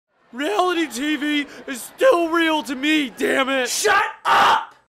Reality TV is still real to me, damn it! Shut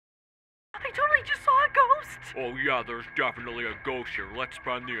up! I totally just saw a ghost. Oh yeah, there's definitely a ghost here. Let's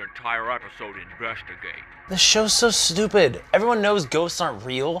spend the entire episode investigating. This show's so stupid. Everyone knows ghosts aren't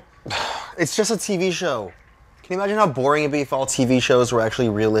real. It's just a TV show. Can you imagine how boring it'd be if all TV shows were actually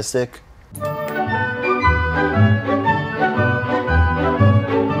realistic?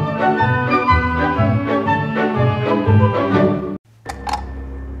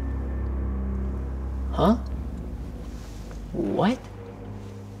 Huh? What?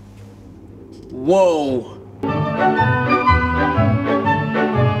 Whoa.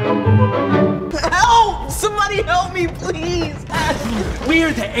 Help! Somebody help me, please!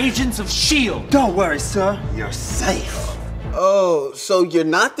 We're the agents of S.H.I.E.L.D. Don't worry, sir. You're safe. Oh, so you're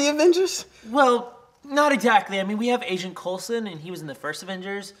not the Avengers? Well, not exactly. I mean, we have Agent Coulson, and he was in the first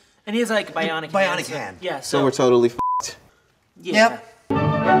Avengers, and he has like bionic hands. hand. Yeah, So we're totally f***ed. Yeah. Yep.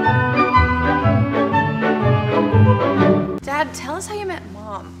 Dad, tell us how you met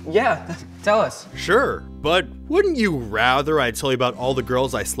Mom. Yeah, tell us. Sure, but wouldn't you rather I tell you about all the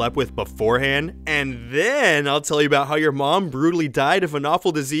girls I slept with beforehand, and then I'll tell you about how your mom brutally died of an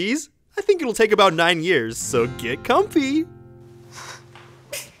awful disease? I think it'll take about 9 years, so get comfy.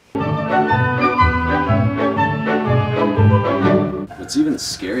 What's even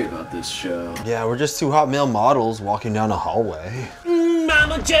scary about this show? Yeah, we're just two hot male models walking down a hallway.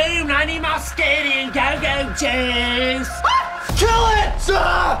 Mama June, I need my skating. Go, go, Juice. Kill it,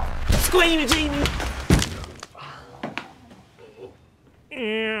 sir! Scream, Genie.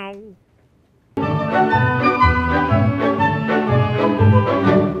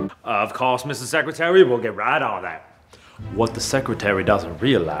 Of course, Mr. Secretary, we'll get right on that. What the secretary doesn't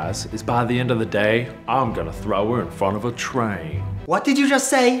realize is by the end of the day, I'm gonna throw her in front of a train. What did you just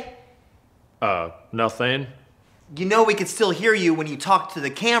say? Nothing. You know we could still hear you when you talk to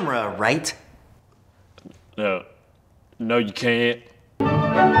the camera, right? No, you can't.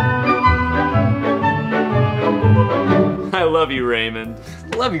 I love you, Raymond.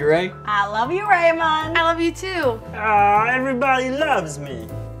 Love you, Ray. I love you, Raymond. I love you too. Everybody loves me.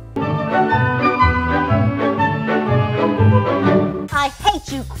 I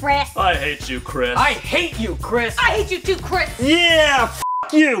hate you, Chris. I hate you, Chris. I hate you, Chris. I hate you too, Chris. Yeah, f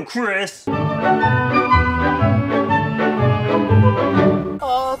you, Chris.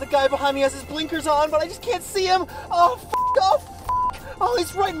 Oh, the guy behind me has his blinkers on, but I just can't see him. Oh, f***, oh, f***. Oh,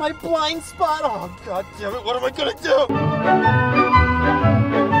 he's right in my blind spot. Oh, god damn it, what am I gonna do?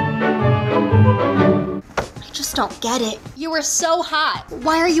 I just don't get it. You were so hot.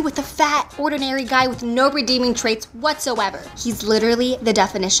 Why are you with a fat, ordinary guy with no redeeming traits whatsoever? He's literally the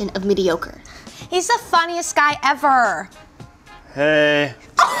definition of mediocre. He's the funniest guy ever. Hey.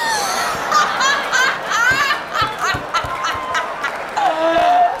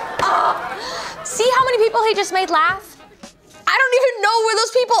 See how many people he just made laugh? I don't even know where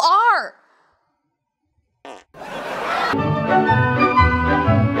those people are.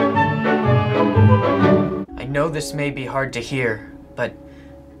 I know this may be hard to hear, but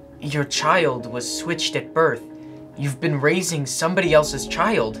your child was switched at birth. You've been raising somebody else's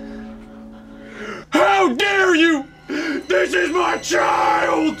child. How dare you! This is my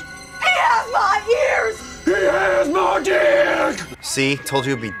child! He has my ears! He has my dick! See, told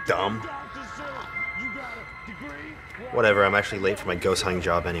you it'd be dumb. Whatever, I'm actually late for my ghost hunting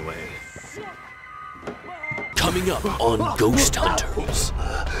job anyway. Coming up on Ghost Hunters.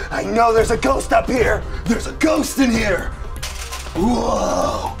 I know there's a ghost up here! There's a ghost in here!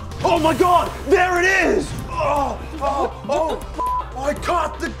 Whoa! Oh my god! There it is! Oh! I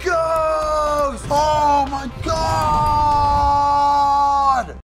caught the ghost! Oh my god!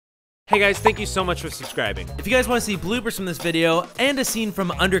 Hey guys, thank you so much for subscribing. If you guys want to see bloopers from this video and a scene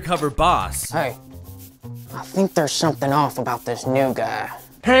from Undercover Boss. Hey, I think there's something off about this new guy.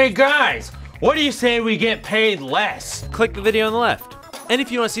 Hey guys, what do you say we get paid less? Click the video on the left. And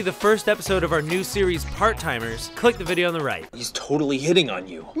if you want to see the first episode of our new series, Part-Timers, click the video on the right. He's totally hitting on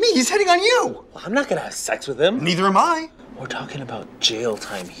you. Me? He's hitting on you! Well, I'm not gonna have sex with him. Neither am I. We're talking about jail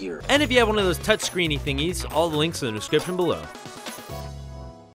time here. And if you have one of those touchscreeny thingies, all the links in the description below.